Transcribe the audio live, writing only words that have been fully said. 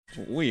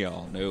We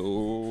all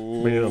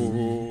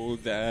know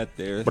that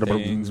there are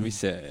things we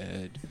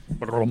said.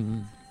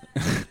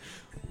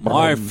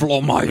 My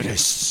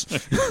phlomitis.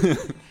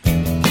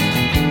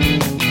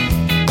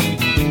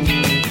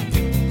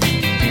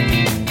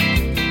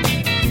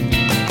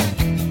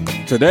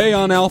 Today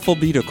on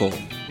Alphabetical,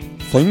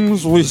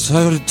 things we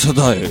said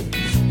today.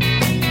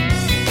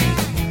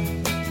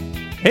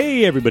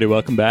 Hey everybody,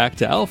 welcome back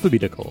to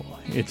Alphabetical.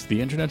 It's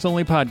the internet's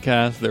only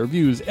podcast that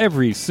reviews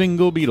every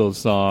single Beatles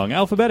song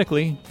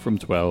alphabetically from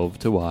 12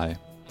 to Y.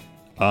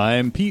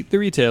 I'm Pete the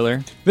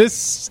Retailer.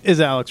 This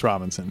is Alex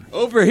Robinson.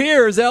 Over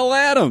here is L.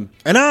 Adam.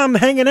 And I'm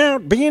hanging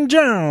out being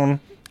John.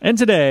 And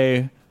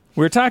today,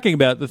 we're talking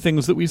about the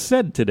things that we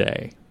said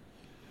today.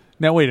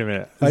 Now, wait a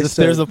minute.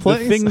 There's a place?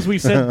 The things we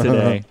said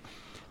today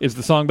is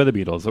the song by the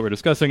Beatles that we're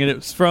discussing, and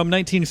it's from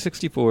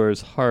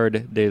 1964's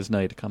Hard Day's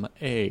Night,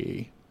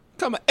 A.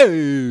 Come on.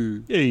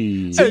 Oh.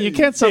 Hey. So you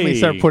can't suddenly Hey.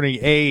 start putting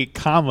A,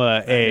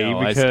 comma, A,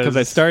 because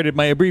I started,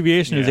 my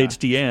abbreviation is Yeah.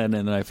 HDN, and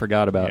then I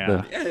forgot about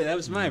Yeah. Yeah, that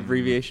was my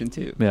abbreviation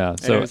too. Yeah, And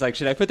so I was like,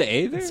 should I put the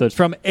A there? So it's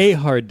from A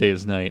Hard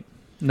Day's Night,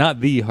 not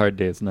The Hard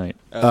Day's Night.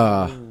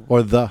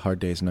 Or The Hard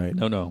Day's Night.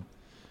 No.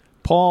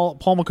 Paul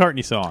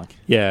McCartney song.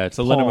 Yeah, it's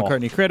a Lennon Paul.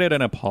 McCartney credit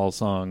and a Paul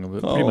song,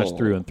 but pretty much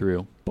through and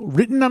through.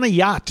 Written on a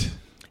yacht.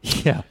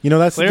 Yeah. You know,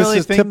 this Clearly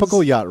is things-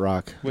 typical yacht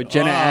rock. With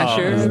Jenna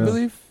Asher, I yeah.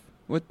 believe.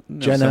 What? No,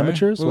 Jen sorry.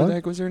 Amateurs? What What? the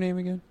heck was her name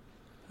again?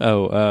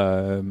 Oh,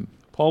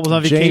 Paul was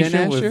on Jane vacation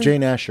Asher? with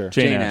Jane Asher.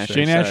 Jane Asher.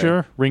 Jane Sorry.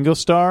 Asher, Ringo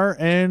Starr,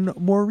 and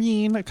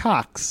Maureen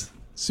Cox,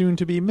 soon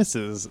to be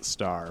Mrs.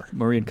 Starr.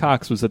 Maureen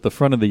Cox was at the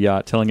front of the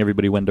yacht telling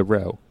everybody when to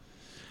row.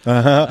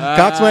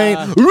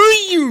 Coxswain.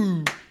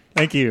 Ree-you!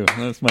 Thank you.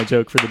 That's my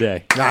joke for the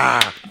day.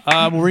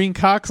 Maureen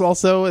Cox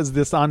also, as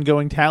this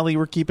ongoing tally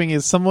we're keeping,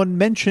 is someone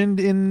mentioned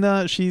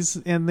in, she's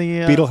in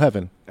the... Beetle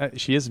Heaven.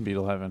 she is in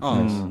Beetle Heaven.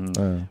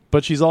 Oh.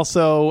 But she's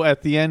also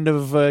at the end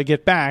of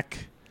Get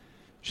Back.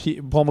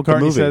 Paul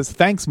McCartney movie. says,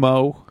 "Thanks,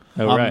 Mo."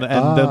 Oh, right.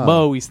 And the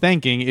Mo he's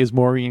thanking is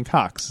Maureen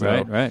Cox. So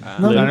Right. I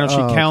don't know if she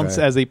Oh, counts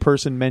okay. as a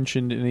person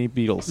mentioned in a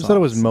Beatles I song. thought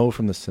it was Mo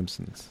from The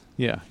Simpsons.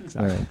 Yeah,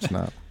 exactly. Right, it's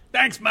not.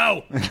 Thanks,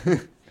 Mo.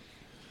 The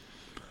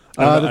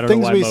I don't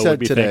things know why we Mo said would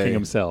be today. thanking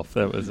himself.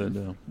 That was it.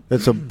 No.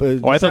 It's a.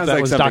 Oh, I thought Sounds that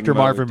like was something Dr. Mo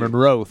Marvin would do.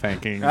 Monroe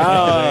thanking.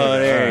 Oh,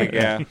 there you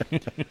go.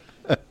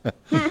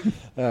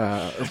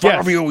 in front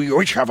of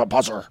you each have a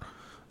buzzer.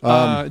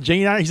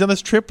 He's on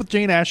this trip with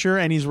Jane Asher,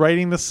 and he's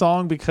writing the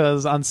song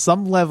because on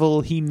some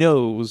level he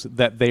knows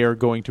that they are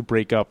going to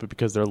break up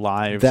because their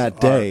lives That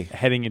day. are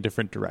heading in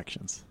different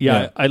directions.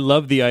 Yeah, Yeah. I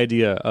love the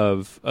idea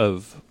of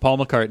Paul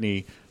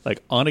McCartney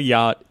like on a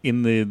yacht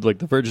in the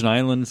Virgin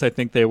Islands, I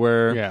think they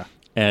were. Yeah.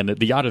 And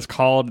the yacht is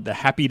called the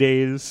Happy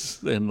Days,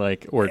 and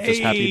or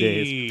just Happy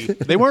Days.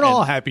 They weren't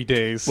all happy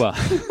days. Well,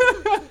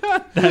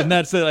 and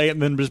that's it.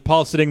 And then just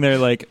Paul sitting there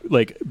like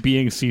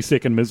being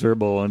seasick and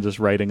miserable, and just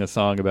writing a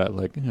song about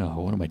what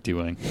am I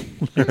doing?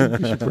 We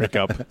should break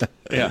up.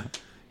 Yeah.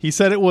 He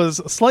said it was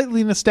a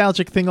slightly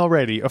nostalgic thing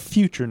already, a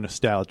future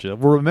nostalgia.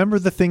 We'll remember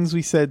the things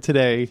we said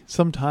today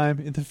sometime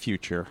in the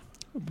future.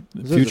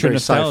 This is Future very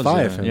nostalgia,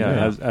 sci-fi of him,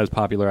 yeah, as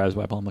popularized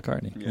by Paul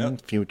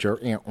McCartney. Future.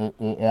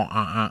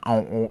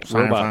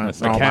 Robot.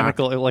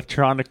 Mechanical,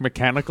 electronic,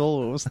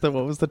 mechanical.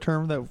 What was the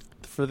term that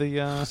for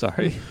the?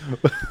 Sorry,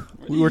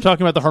 We were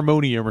talking about the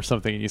harmonium or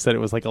something, and you said it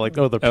was the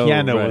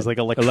piano right. was like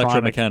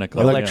electronic, Electromechanical.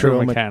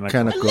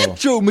 electromechanical.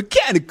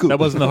 Electromechanical. That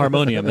wasn't the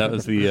harmonium. That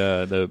was the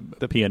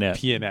pianette.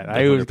 Pianette. The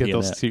I always Fender get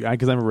those pianette. two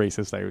because I'm a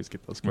racist. I always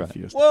get those Right.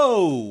 confused.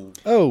 Whoa.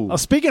 Oh.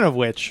 Speaking of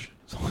which,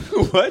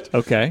 What?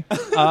 Okay,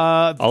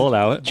 I'll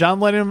allow it. John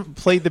Lennon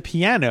played the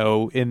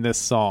piano in this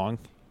song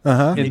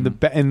Uh-huh. in the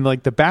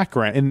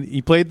background, and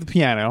he played the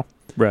piano.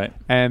 Right.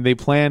 And they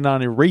planned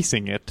on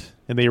erasing it,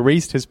 and they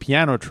erased his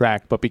piano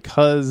track. But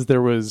because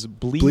there was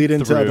bleed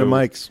into through, other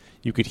mics.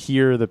 you could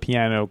hear the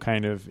piano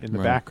kind of in the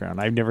Right. background.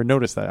 I've never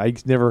noticed that.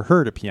 I've never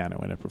heard a piano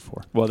in it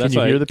before. Well, Can that's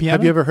you why- hear the piano?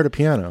 Have you ever heard a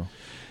piano?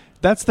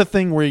 That's the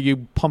thing where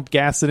you pump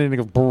gas in it and it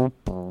goes brr,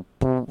 brr,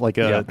 brr, like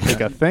a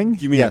thing.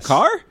 You mean Yes. a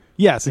car?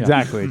 Yes,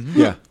 exactly.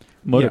 Yeah.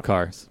 Motor Yeah.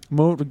 cars.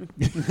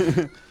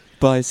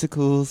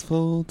 Bicycles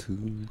fall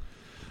too.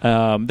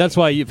 That's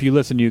why if you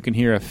listen, you can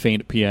hear a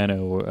faint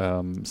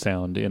piano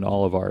sound in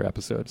all of our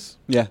episodes.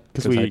 Yeah.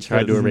 Because I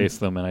tried to erase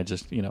them, and I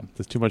just,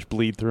 There's too much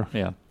bleed through.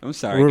 yeah. I'm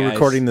sorry, We're guys.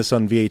 recording this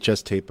on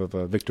VHS tape of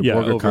a Victor Yeah,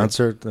 Borger over.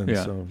 concert. And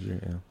Yeah. so,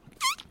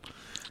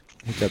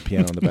 with that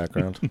piano in the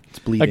background. It's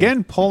bleeding.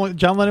 Again,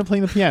 John Lennon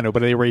playing the piano,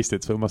 but they erased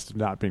it, so it must have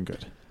not been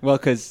good. Well,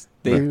 because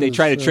they Right.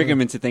 tried to trick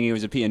him into thinking it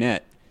was a pianette.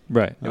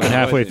 Right. And Oh,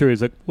 halfway was it? through,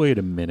 he's like, wait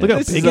a minute. Look how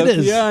This big is it a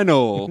is.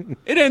 piano.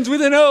 It ends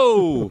with an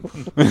O.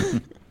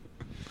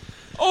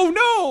 Oh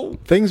no!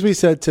 Things we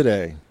said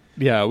today.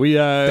 Yeah, we...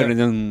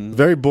 Dun-dun-dun.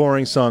 Very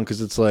boring song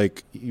because it's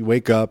like you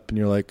wake up and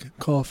you're like,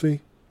 coffee?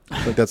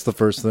 Like that's the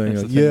first thing.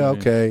 That's You're the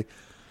like, thing,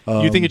 yeah,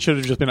 okay. You think it should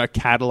have just been a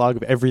catalog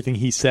of everything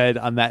he said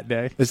on that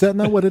day? Is that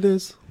not what it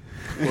is?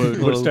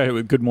 We'll start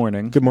with Good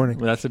Morning. Good morning.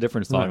 Well, that's a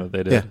different song Yeah. that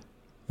they did. Yeah.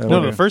 No,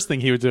 the first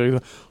thing he would do,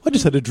 I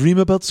just had a dream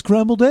about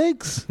scrambled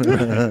eggs.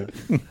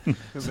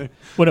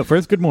 Well, no,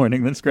 first good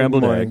morning, then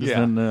scrambled morning. eggs, Yeah.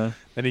 then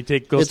And he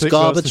It's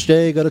garbage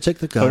day. Got to take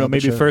the garbage. oh no,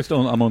 maybe out. first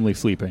I'm only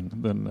sleeping.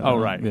 Then Oh,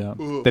 right. yeah,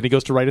 Then he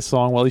goes to write a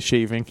song while he's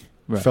shaving.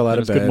 right. Fell out Then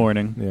of it's bed. Good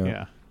morning, Yeah.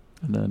 Yeah.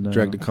 and then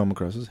Dragged a comb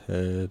across his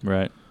head.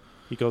 right.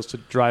 He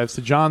drives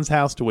to John's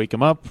house to wake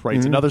him up,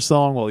 writes another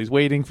song while he's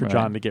waiting for Right.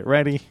 John to get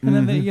ready. And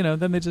then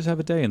they just have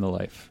a day in the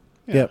life.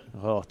 Yep.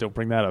 Oh, don't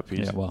bring that up, Pete.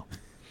 Yeah, well.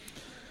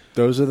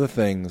 Those are the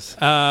things.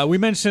 We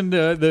mentioned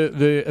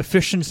the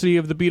efficiency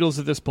of the Beatles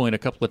at this point a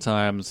couple of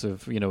times.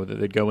 Of that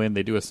they'd go in,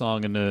 they do a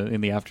song in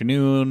the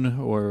afternoon,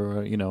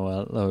 or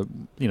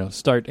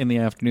start in the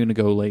afternoon and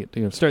go late.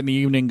 Start in the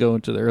evening, go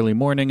into the early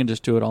morning, and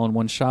just do it all in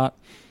one shot.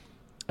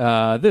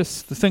 The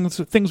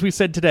things we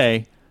said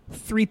today,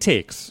 3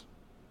 takes,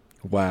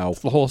 Wow.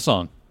 the whole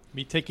song.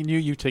 Me taking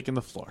you taking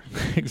the floor.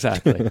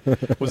 Exactly.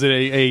 Was it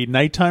a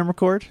nighttime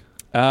record?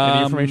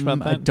 Any information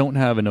about I that? don't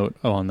have a note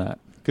on that.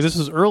 Because this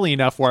was early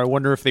enough where I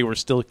wonder if they were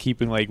still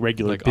keeping like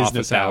regular Like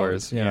business office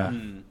hours, yeah.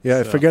 Yeah,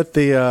 I So- forget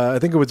the. I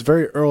think it was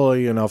very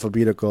early in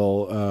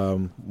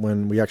Alphabetical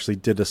when we actually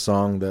did a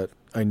song that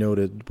I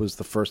noted was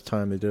the first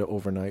time they did it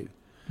overnight,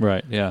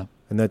 Right. Yeah.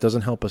 and that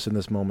doesn't help us in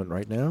this moment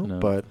right now. No.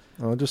 But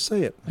I'll just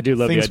say it. I do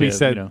love Things the idea. we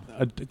said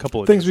a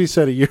couple of Things days we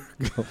said a year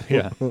ago.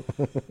 Yeah.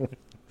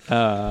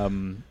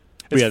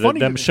 It's yeah, funny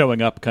them that-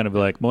 showing up kind of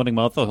like, morning,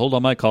 Martha, hold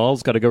on my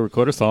calls, got to go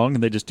record a song,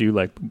 and they just do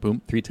like,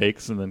 boom, 3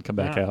 takes, and then come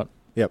back Yeah. out.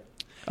 Yep.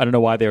 I don't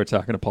know why they were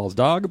talking to Paul's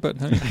dog, but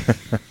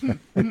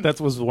That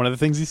was one of the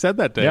things he said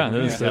that day. yeah,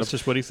 that's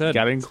just what he said.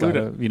 Gotta It's include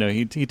gotta-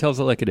 he tells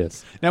it like it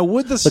is. Now,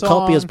 would the The song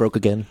copy is broke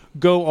again.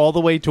 go all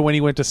the way to when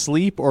he went to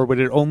sleep, or would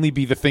it only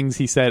be the things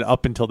he said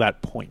up until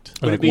that point?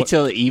 Would Like it be what-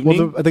 till the evening?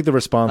 Well, I think the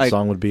response Like-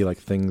 song would be like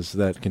things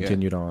that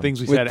continued on.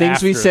 Things we Would said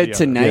things we after said the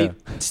other. tonight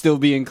still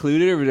be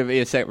included, or would it be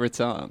a separate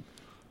song?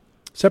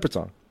 Separate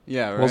song.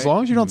 Yeah, right. Well, as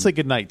long as you don't say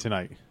goodnight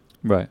tonight.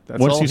 Right. That's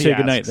Once all you he say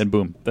goodnight, asks. then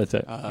boom, that's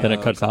it. Then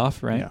it cuts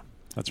off, right? Yeah,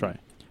 that's right.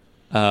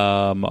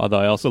 Although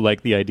I also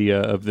like the idea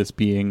of this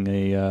being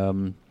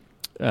a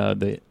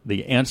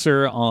the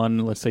answer on,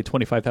 let's say,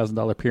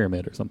 $25,000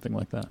 pyramid or something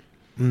like that.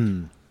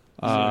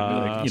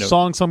 Like,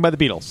 Song sung by the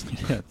Beatles.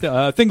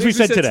 Things we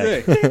said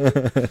today.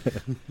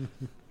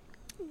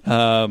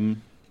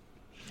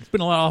 It's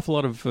been an awful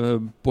lot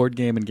of board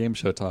game and game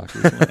show talk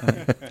recently.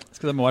 It's because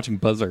I've been watching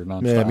Buzzer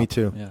nonstop. Yeah, me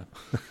too. Yeah.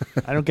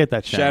 I don't get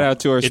that channel. Shout out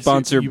to our It's-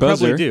 sponsor, you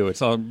Buzzer. probably do.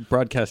 It's on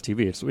broadcast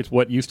TV. It's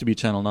what used to be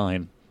Channel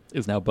 9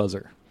 is now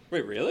Buzzer.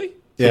 Wait, really?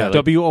 Yeah.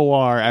 like-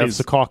 WOR out of Is-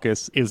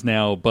 Secaucus, Is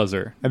now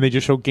Buzzer. and they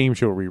just show game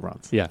show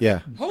reruns. Yeah. Yeah.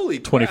 Holy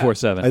crap.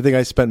 24/7. I think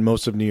I spent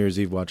most of New Year's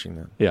Eve watching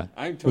that. Yeah.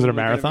 I'm Was it a totally gonna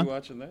marathon? be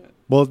watching that.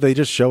 Well, they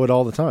just show it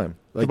all the time.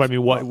 Like, I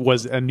mean, what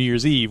was a New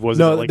Year's Eve? Was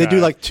No, it like they do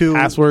a like 2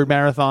 password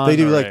marathon? They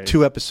do or like a-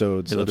 2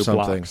 episodes Yeah, they'll of do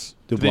something. blocks.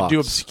 Do Do they do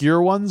blocks.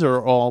 obscure ones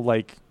or all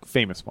like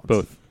famous ones?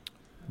 Both.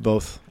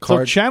 Both.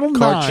 So Channel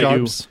card 9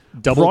 sharps.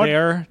 Double Broad-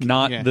 Dare,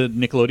 not Yeah. the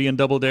Nickelodeon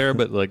Double Dare,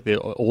 but like the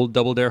old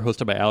Double Dare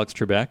hosted by Alex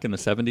Trebek in the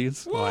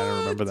 70s. Oh, I don't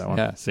remember that one.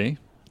 Yeah, see?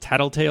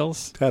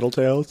 Tattletales.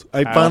 Tattletales.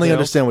 I finally Tattletales?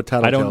 understand what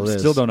Tattletale is.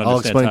 Still don't understand I'll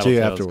explain to you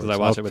Tattletales, afterwards. because I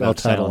watch it I'll without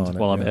tattle sound on it,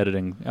 while I'm yeah.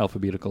 editing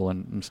Alphabetical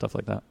and stuff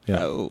like that.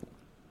 Yeah. Oh.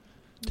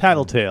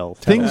 Tattletale.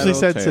 Things they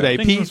said Tattletale.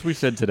 today. Things Pete, we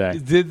said today.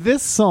 did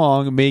this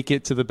song make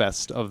it to the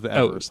best of the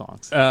ever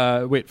songs?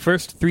 Wait,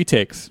 first 3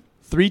 takes.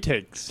 3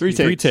 takes. Three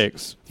 3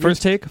 takes. takes.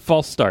 First take,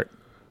 false start.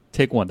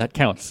 Take 1, that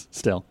counts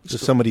still.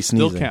 Just somebody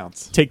Still sneezing.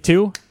 counts. Take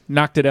 2,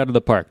 knocked it out of the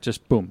park.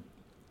 Just boom.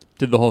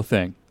 Did the whole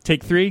thing.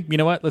 Take 3, you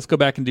know what? Let's go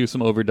back and do some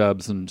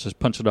overdubs and just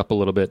punch it up a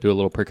little bit, do a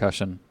little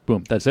percussion.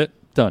 Boom. That's it.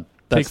 Done.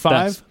 Take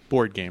That's, 5,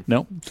 board game.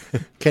 No.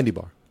 Candy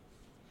bar.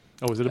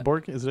 Oh, is it a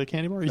board? Is it a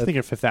candy bar? Or you think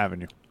of Fifth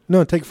Avenue?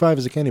 No, Take 5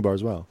 is a candy bar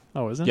as well.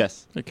 Oh, is it?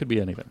 Yes. It could be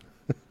anything.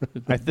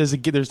 There's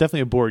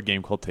definitely a board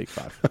game called Take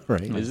 5.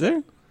 Right. Is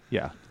there?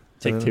 Yeah.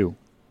 Take 2.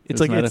 It's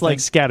Isn't that it's a like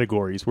thing?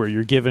 categories where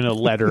you're given a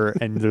letter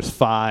and there's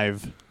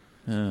 5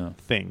 Oh.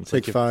 things.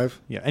 Take Like if-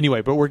 5. Yeah.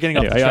 Anyway, but we're getting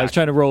off Anyway, the I track. was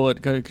trying to roll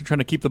it, trying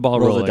to keep the ball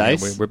Roll the rolling.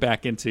 dice? We're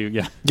back into,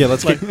 Yeah,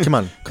 let's get. Come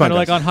on. Come kind on. of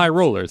like guys. on High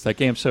Rollers, that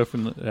game show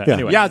from the. Yeah.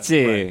 Anyway.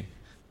 Yahtzee.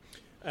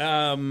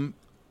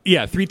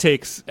 Yeah, 3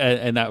 takes,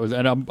 and that was,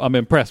 and I'm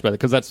impressed by that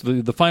because that's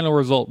the final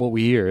result. What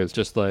we hear is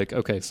just like,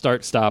 okay,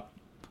 start, stop,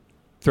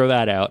 throw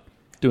that out,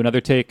 do another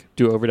take,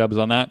 do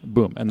overdubs on that,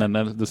 boom, and then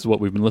this is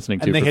what we've been listening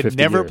to. and they for had 50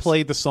 never years.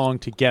 played the song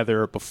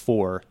together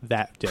before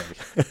that day.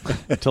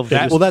 Until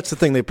that. Well, that's the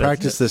thing. They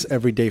practiced this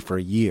every day for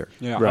a year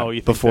Yeah. Oh,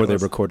 you think before that they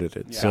was- recorded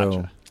it. Yeah. So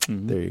Gotcha.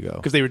 there you go.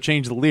 because they would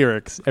change the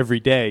lyrics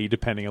every day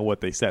depending on what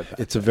they said.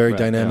 It's a very Right,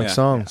 dynamic yeah.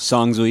 song.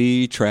 Songs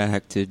we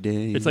track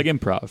today. It's like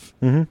improv.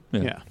 Mm-hmm.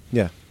 Yeah. Yeah.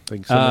 Yeah.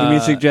 Thanks so Give much. me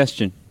a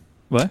suggestion.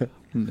 What?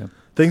 No.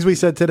 Things we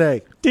said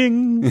today.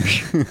 Ding,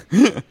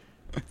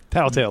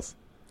 Tattletales.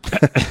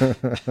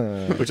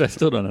 which I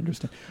still don't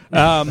understand.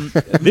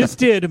 This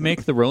did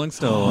make the Rolling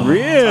Stone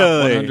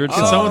Really? 100 Can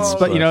songs. someone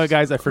spot? You know,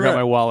 guys, I forgot crap.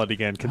 my wallet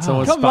again. Can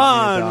someone Come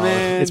spot me on, $1?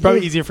 man. It's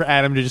probably easier for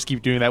Adam to just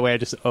keep doing that way. I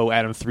just owe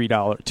Adam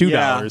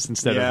 $2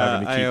 instead of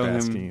having to I keep owe him-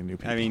 asking new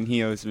people. I mean,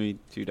 he owes me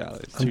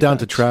 $2. I'm down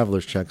to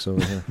traveler's checks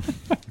over here.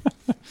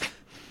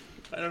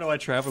 don't know why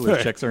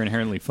traveler's checks are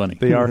inherently funny.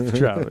 They are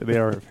They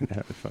are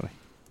funny.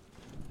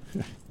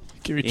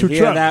 Give me You two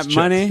hear that traveler's checks.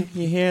 money?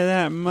 You hear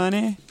that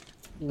money?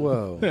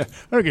 Whoa. I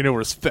don't get no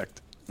respect.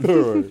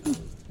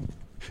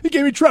 He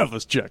gave me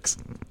traveler's checks.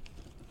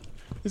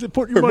 He said,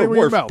 "Put your money where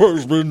your mouth."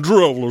 pays me in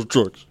traveler's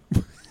checks.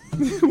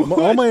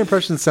 All my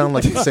impressions sound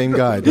like the same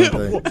guy, don't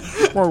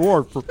they? More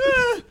war.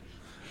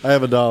 I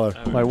have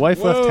 $1. My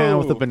wife left town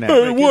with a banana.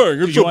 Hey, Wang,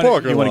 it's you your want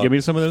parking to lot. give me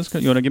some of those?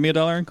 You want to give me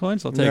 $1 in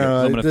coins? I'll take it.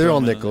 I'm No, gonna they're throw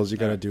all them in. nickels. You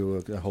got to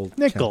do a whole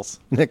Nickels.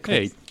 count. Nickels.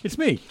 Hey, it's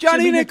me,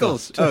 Johnny Jimmy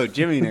Nichols. Oh,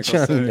 Jimmy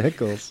Nichols. Johnny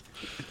Nichols.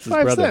 It's his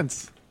 5 brother.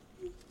 cents.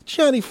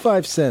 Johnny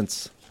 5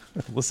 cents.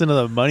 Listen to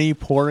the money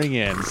pouring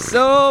in.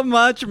 So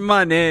much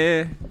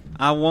money.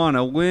 I want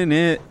to win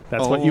it.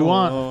 That's what you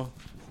want.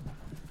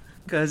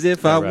 Because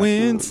if I right.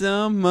 win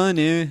some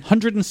money,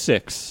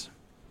 $106.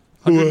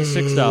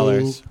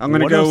 $106. I'm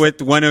going to go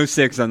with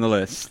 106 on the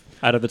list.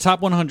 Out of the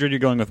top 100, you're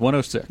going with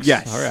 106.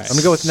 Yes. All right. I'm going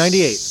to go with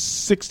 98.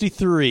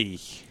 63.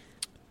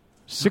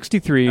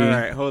 63. All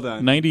right, hold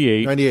on.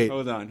 98. 98.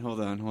 Hold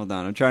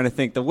on. I'm trying to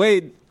think. The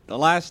way the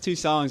last two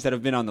songs that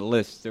have been on the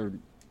list, they're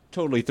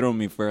totally throwing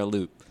me for a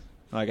loop.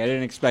 Like, I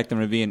didn't expect them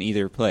to be in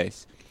either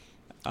place.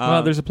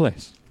 Well, there's a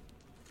place.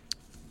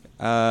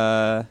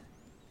 There's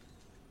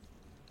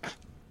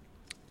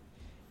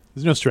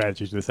no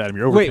strategy to this, Adam.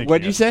 You're overthinking Wait,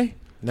 what'd you it. say?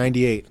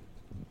 98.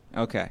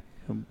 Okay.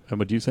 And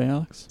what do you say,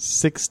 Alex?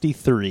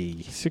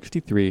 63.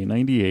 63,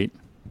 98,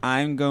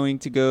 I'm going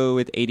to go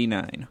with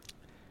 89.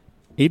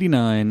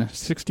 89,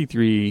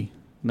 63,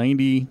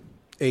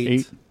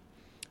 98.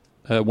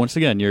 Once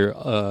again,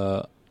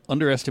 you're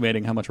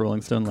underestimating how much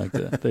Rolling Stone liked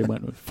it. They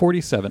went with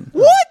 47.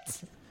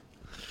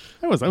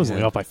 I was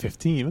only up by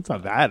 15. It's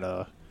not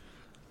that.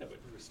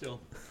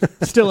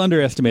 Still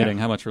underestimating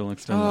how much Rolling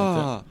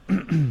Stone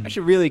liked I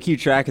should really keep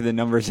track of the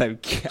numbers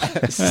I've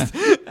guessed.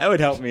 That would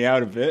help me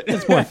out a bit. it.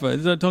 It's more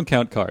fun. Don't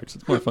count cards.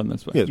 It's more fun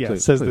this way. Yeah. Yeah,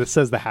 Please, it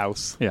says the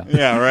house. Yeah.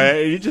 Yeah,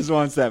 right? He just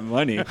wants that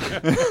money.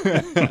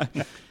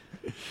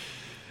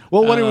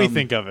 Well, what do we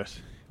think of it?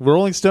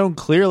 Rolling Stone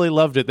clearly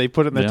loved it. They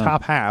put it in the Yeah.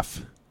 top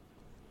half.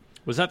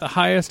 Was that the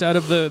highest out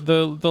of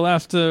the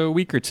last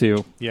week or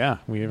two? Yeah,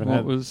 we haven't What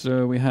had. was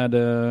we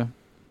had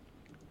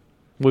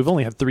We've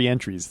only had 3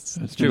 entries.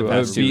 That's in the true.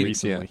 past Beat-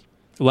 recently.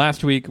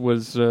 last week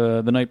was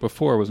the night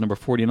before was number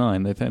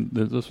 49. They think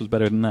this was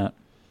better than that.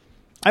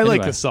 I like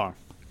Anyway. this song.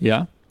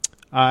 Yeah.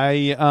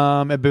 I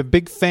am a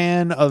big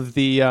fan of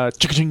the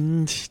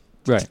ching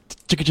Right.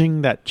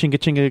 ching that chinga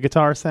chinga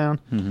guitar sound.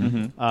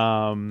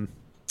 Mm-hmm.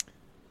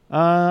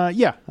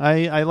 Yeah,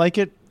 I like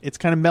it. It's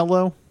kind of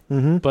mellow,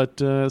 Mm-hmm.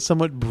 but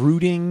somewhat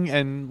brooding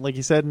and, like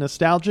you said,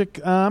 nostalgic.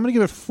 I'm gonna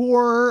give it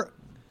 4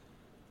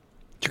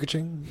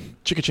 Chicka-ching.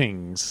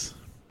 chicka-chings.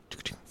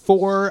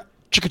 4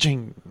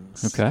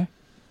 chicka-chings. Okay.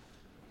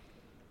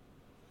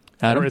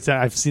 Adam?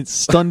 I've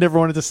stunned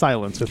everyone into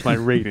silence with my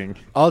rating.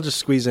 I'll just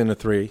squeeze in a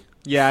 3.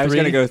 Yeah, I was 3?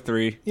 going to go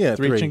 3. Yeah,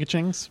 3 3.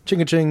 chinga-chings.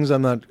 Chinga-chings,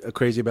 I'm not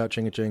crazy about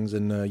Chinga-chings,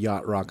 and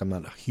Yacht Rock, I'm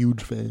not a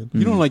huge fan.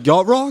 You don't like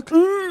Yacht Rock?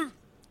 It's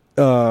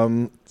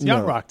Yacht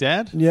No. Rock,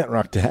 Dad. Yacht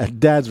Rock,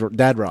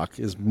 Dad Rock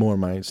is more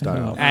my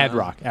style. Ad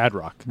Rock. Ad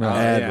Rock.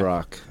 Ad yeah.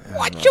 Rock.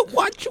 Watch you.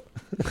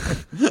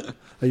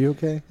 Are you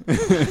okay?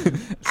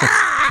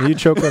 Are you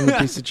choke on the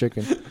piece of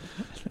chicken?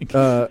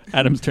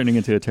 Adam's turning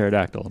into a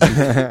pterodactyl.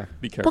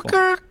 Be careful.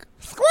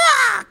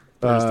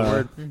 There's the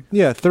word.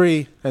 Yeah,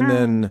 3, and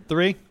then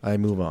 3. I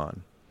move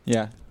on.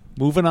 Yeah.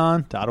 Moving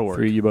on.org.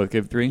 3, you both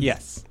give 3?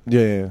 Yes.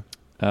 Yeah.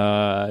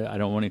 I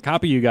don't want to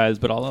copy you guys,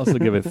 but I'll also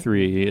give it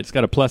 3. It's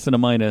got a plus and a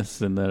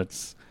minus, and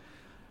that's.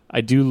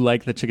 I do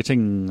like the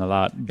chicka-ching a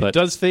lot, It but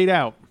does fade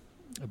out.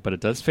 it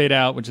does fade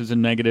out, which is a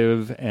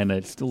negative, and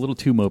it's a little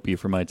too mopey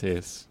for my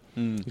taste.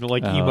 You don't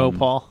like emo, Um,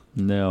 Paul?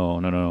 No,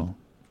 not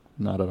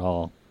at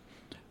all.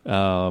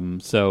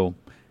 So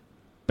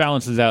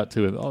balances out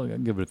to it. I'll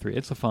give it a 3.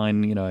 It's a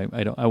fine. I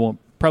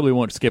probably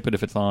won't skip it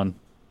if it's on.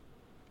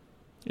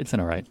 It's an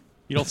all right.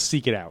 You don't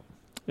seek it out.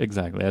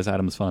 Exactly, as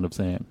Adam's fond of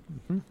saying.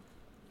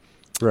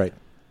 Right.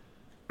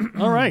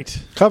 All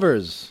right.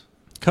 Covers.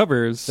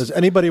 Covers. Does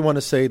anybody want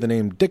to say the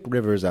name Dick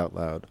Rivers out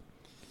loud?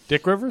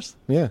 Dick Rivers?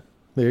 Yeah.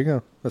 There you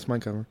go. That's my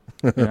cover.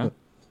 Yeah.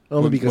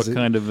 Only What because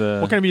kind of?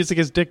 What kind of music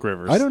is Dick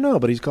Rivers? I don't know,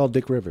 but he's called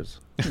Dick Rivers.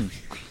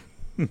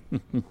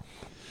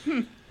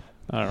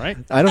 All right.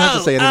 I don't have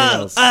to say anything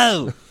else.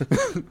 Oh.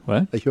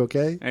 What? Are you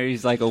okay?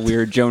 He's like a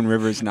weird Joan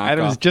Rivers knockoff.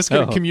 Adam's just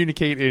going to Oh.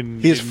 communicate in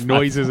He's-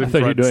 noises I and thought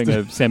you were grunts. doing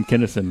a Sam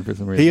Kinison for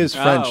some reason. He is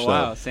French, Oh,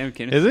 wow. though. Sam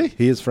Kinison. Is he?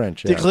 He is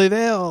French. Yeah. Dick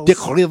Rivers.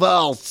 Dick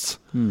Rivers.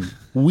 Hmm.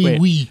 Oui, Wait.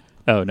 oui.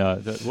 Oh no!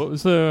 What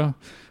was the?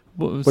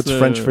 What's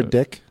French for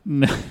dick?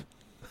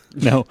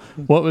 No.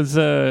 What was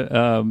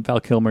Val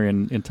Kilmer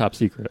in Top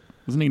Secret?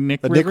 Wasn't he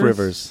Nick Rivers? Nick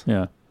Rivers.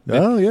 Yeah.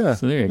 Oh yeah.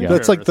 So there you go.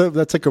 Nick Rivers.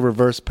 That's like a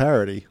reverse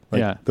parody. Like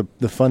Yeah.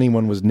 The funny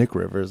one was Nick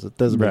Rivers. It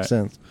doesn't make Right.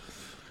 sense.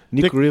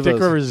 Dick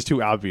Rivers is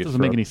too obvious. Doesn't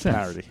for make a any sense.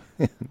 parody.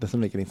 It doesn't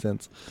make any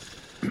sense.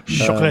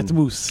 Chocolate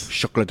mousse.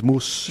 Chocolate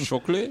mousse.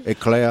 Chocolate?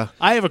 Eclair.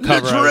 I have a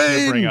cover I was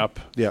going to bring up.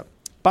 Yeah.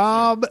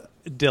 Bob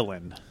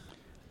Dylan.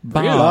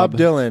 Bob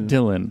Dylan.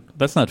 Dylan.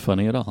 That's not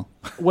funny at all.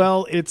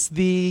 Well, it's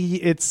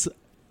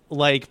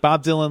like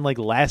Bob Dylan like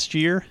last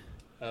year.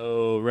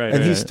 Oh, right.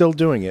 And he's still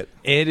doing it.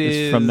 It It's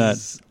is from that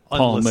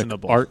Paul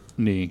unlistenable.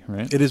 McCartney,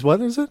 right? It is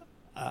what is it?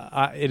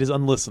 It is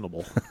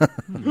unlistenable.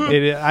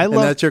 And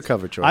that's your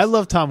cover choice. I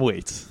love Tom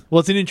Waits. Well,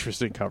 it's an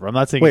interesting cover. I'm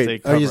not saying it's a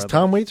Wait, cover. are you I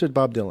Tom love. Waits or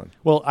Bob Dylan?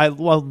 Well,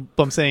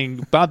 I'm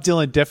saying Bob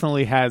Dylan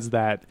definitely has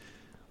that,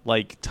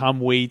 like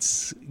Tom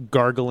Waits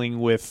gargling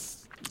with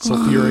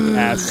sulfuric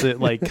acid,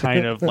 like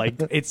kind of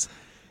like it's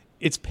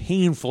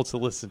painful to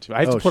listen to.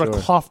 I have to put a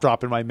sure. cough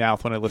drop in my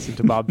mouth when I listen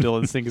to Bob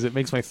Dylan's thing because it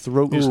makes my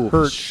throat just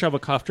hurt. Shove a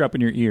cough drop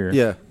in your ear.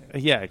 Yeah.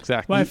 Yeah,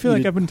 exactly. Well, I feel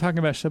like I've been talking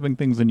about shoving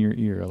things in your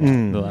ear a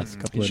lot the last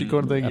couple you of should go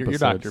to your episodes.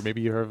 doctor.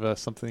 Maybe you have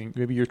something.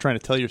 Maybe you're trying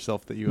to tell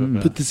yourself that you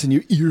have. Put this in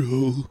your ear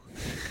hole.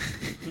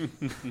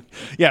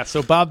 Yeah,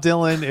 so Bob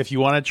Dylan, if you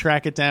want to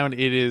track it down, it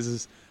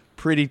is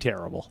pretty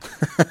terrible.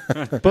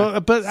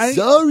 but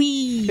Sorry.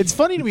 it's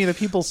funny to me that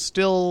people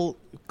still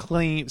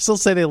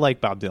say they like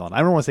Bob Dylan. I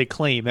don't want to say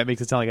claim. That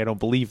makes it sound like I don't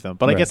believe them.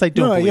 But I Right. guess I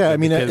don't. No, believe yeah. them I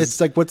mean, because it's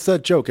like, what's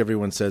that joke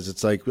everyone says?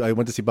 It's like, I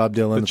went to see Bob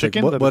Dylan. The It's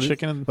chicken? Like, The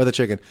chicken? Or the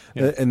chicken.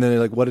 Yeah. And then they're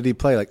like, what did he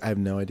play? Like, I have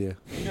no idea.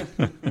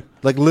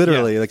 Like,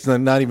 literally, like, it's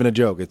not even a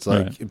joke. It's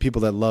like Right.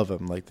 people that love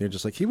him. Like, they're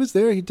just like, he was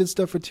there. He did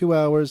stuff for 2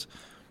 hours.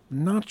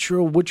 Not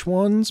sure which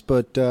ones,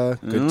 but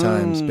good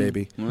times,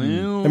 baby.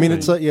 Well, I mean,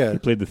 it's like, yeah, He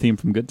played the theme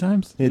from Good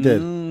Times? he did.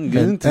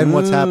 good And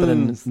what's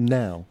happening times.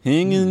 now.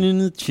 Hanging in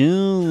the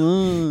chill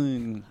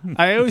line.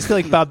 I always feel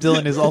like Bob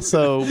Dylan is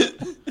also,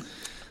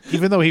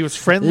 even though he was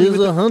friendly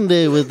with a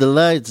Hyundai with the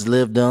lights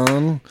left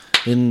on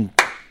in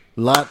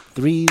lot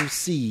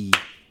 3C.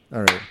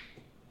 All right.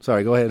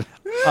 Sorry, go ahead.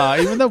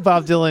 even though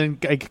Bob Dylan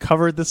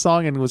covered the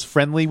song and was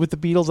friendly with the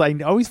Beatles,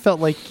 I always felt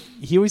like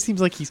he always seems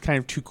like he's kind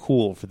of too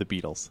cool for the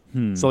Beatles.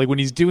 So like when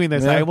he's doing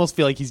this, Yeah. I almost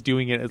feel like he's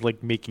doing it as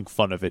like making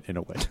fun of it in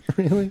a way.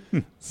 Really?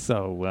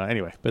 So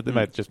anyway, but that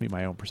might just be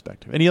my own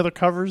perspective. Any other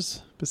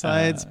covers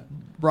besides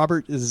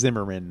Robert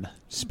Zimmerman?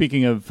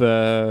 Speaking of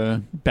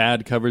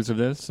bad covers of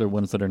this, or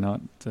ones that are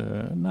not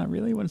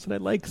really ones that I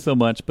like so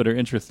much, but are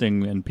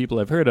interesting and people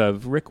I've heard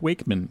of, Rick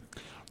Wakeman.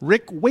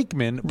 Rick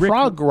Wakeman,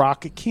 prog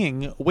rock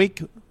king,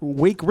 Wake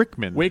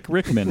Rickman. Wake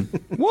Rickman.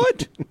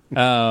 What?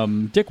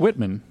 Dick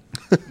Whitman.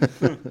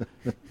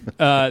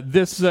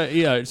 It's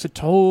a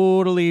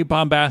totally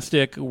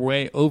bombastic,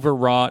 way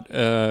overwrought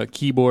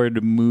keyboard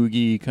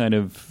moogie kind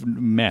of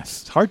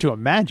mess. It's hard to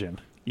imagine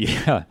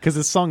Yeah. because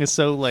this song is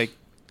so like.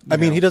 I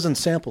mean, he doesn't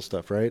sample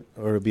stuff, right?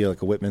 Or it'd be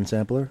like a Whitman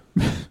sampler.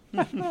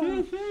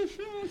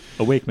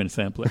 A Wakeman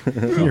sampler.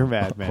 You're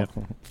mad, man.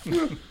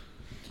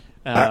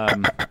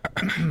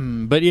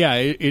 But yeah,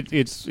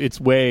 it's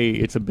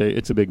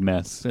a big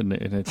mess, and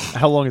it's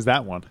How long is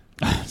that one?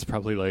 it's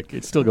probably like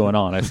it's still going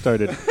on. I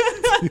started.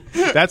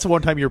 That's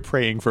one time you're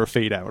praying for a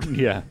fade out.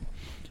 Yeah.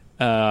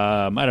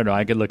 I don't know.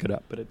 I could look it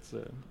up, but it's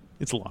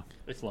It's long.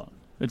 It's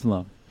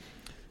long.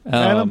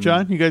 Adam,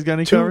 John, you guys got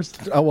any covers?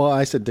 Oh, well,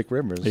 I said Dick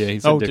Rivers. Yeah, he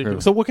said Dick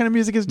Rivers. So what kind of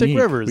music is Dick Neat.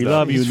 Rivers? We though?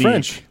 love you. He's Neat.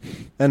 French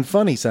and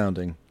funny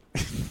sounding.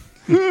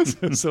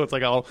 So it's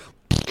like all.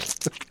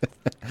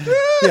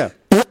 Yeah.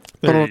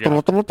 There you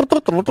go.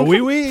 Oui,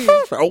 oui.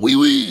 Oh, oui,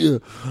 oui.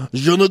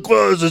 Je ne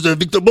crois que c'est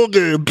Victor Bogue.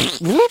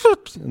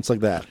 It's like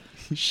that.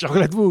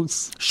 Chocolat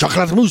mousse.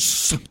 Chocolat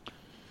mousse.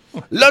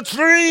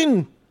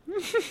 Latrine.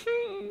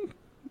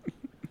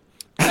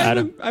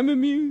 Adam. I'm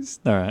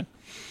amused. All right.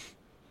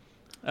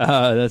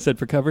 That's it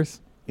for covers.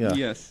 Yeah.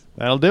 Yes.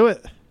 That'll do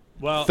it.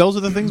 Well, Those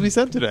are the things we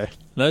said today.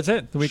 that's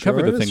it. We Sure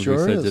covered the is, things sure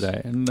we said is.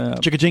 today, and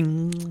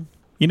Chicka-ching.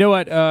 you know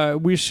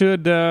what? We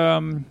should.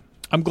 I'm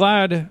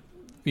glad.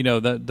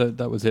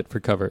 That was it for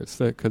covers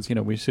because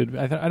we should.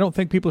 I don't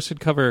think people should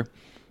cover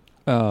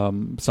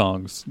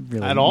songs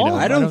really, At all?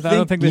 I don't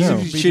think they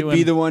you should, should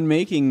be the one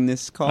making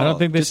this call. I don't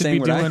think they Just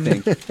should be saying what I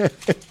doing-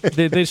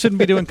 think. they shouldn't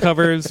be doing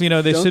covers. They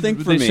Don't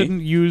think for me.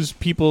 shouldn't use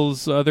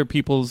other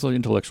people's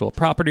intellectual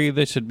property.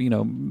 They should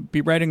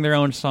be writing their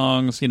own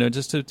songs.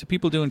 Just to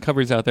people doing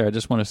covers out there. I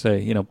just want to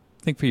say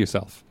think for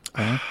yourself.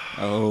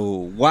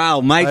 Oh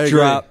wow, mic I agree.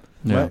 drop.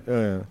 Yeah. Right?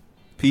 Yeah.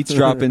 Pete's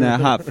dropping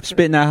that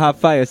spitting that hot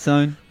fire,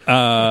 son. No,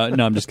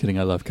 I'm just kidding.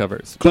 I love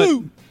covers.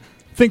 But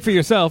Think for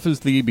Yourself is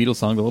the Beatles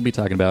song that we'll be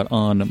talking about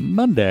on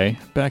Monday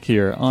back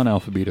here on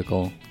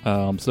Alphabetical.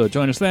 So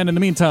join us then. In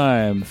the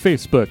meantime,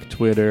 Facebook,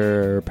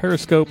 Twitter,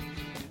 Periscope.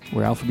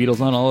 We're Alpha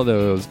Beatles on all of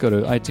those. Go to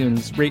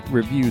iTunes, rate,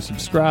 review,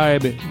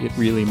 subscribe. It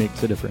really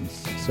makes a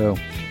difference. So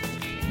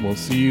we'll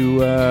see you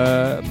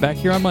back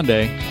here on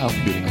Monday. Alpha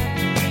Beatles.